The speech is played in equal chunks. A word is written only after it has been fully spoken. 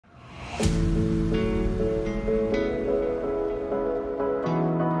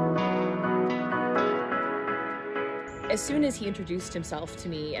As soon as he introduced himself to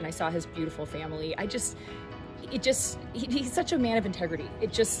me and I saw his beautiful family, he's such a man of integrity.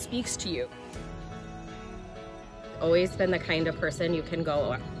 It just speaks to you. Always been the kind of person you can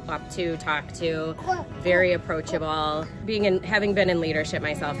go up to, talk to, very approachable. Having been in leadership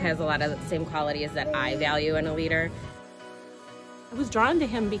myself has a lot of the same qualities that I value in a leader. I was drawn to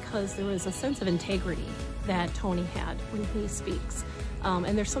him because there was a sense of integrity that Tony had when he speaks.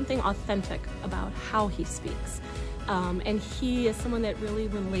 And there's something authentic about how he speaks. And he is someone that really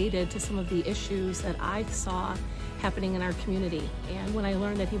related to some of the issues that I saw happening in our community. And when I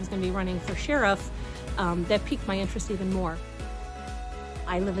learned that he was going to be running for sheriff, that piqued my interest even more.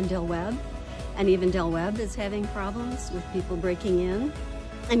 I live in Del Webb, and even Del Webb is having problems with people breaking in.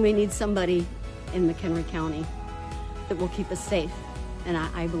 And we need somebody in McHenry County that will keep us safe. And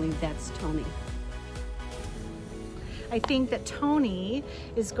I believe that's Tony. I think that Tony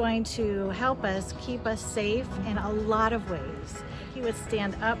is going to help us keep us safe in a lot of ways. He would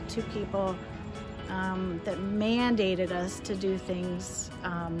stand up to people that mandated us to do things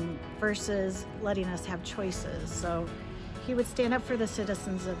versus letting us have choices. So he would stand up for the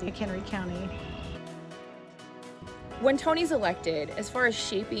citizens of McHenry County. When Tony's elected, as far as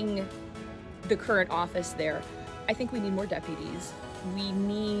shaping the current office there, I think we need more deputies. We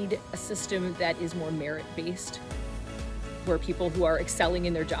need a system that is more merit-based, where people who are excelling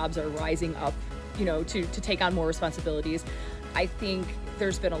in their jobs are rising up, to take on more responsibilities. I think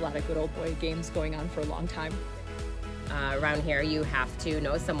there's been a lot of good old boy games going on for a long time. Around here, you have to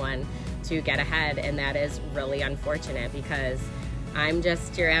know someone to get ahead, and that is really unfortunate because I'm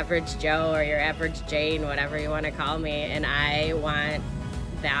just your average Joe or your average Jane, whatever you want to call me, and I want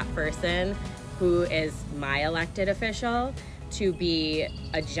that person who is my elected official to be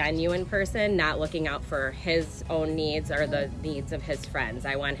a genuine person, not looking out for his own needs or the needs of his friends.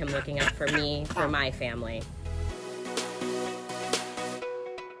 I want him looking out for me, for my family.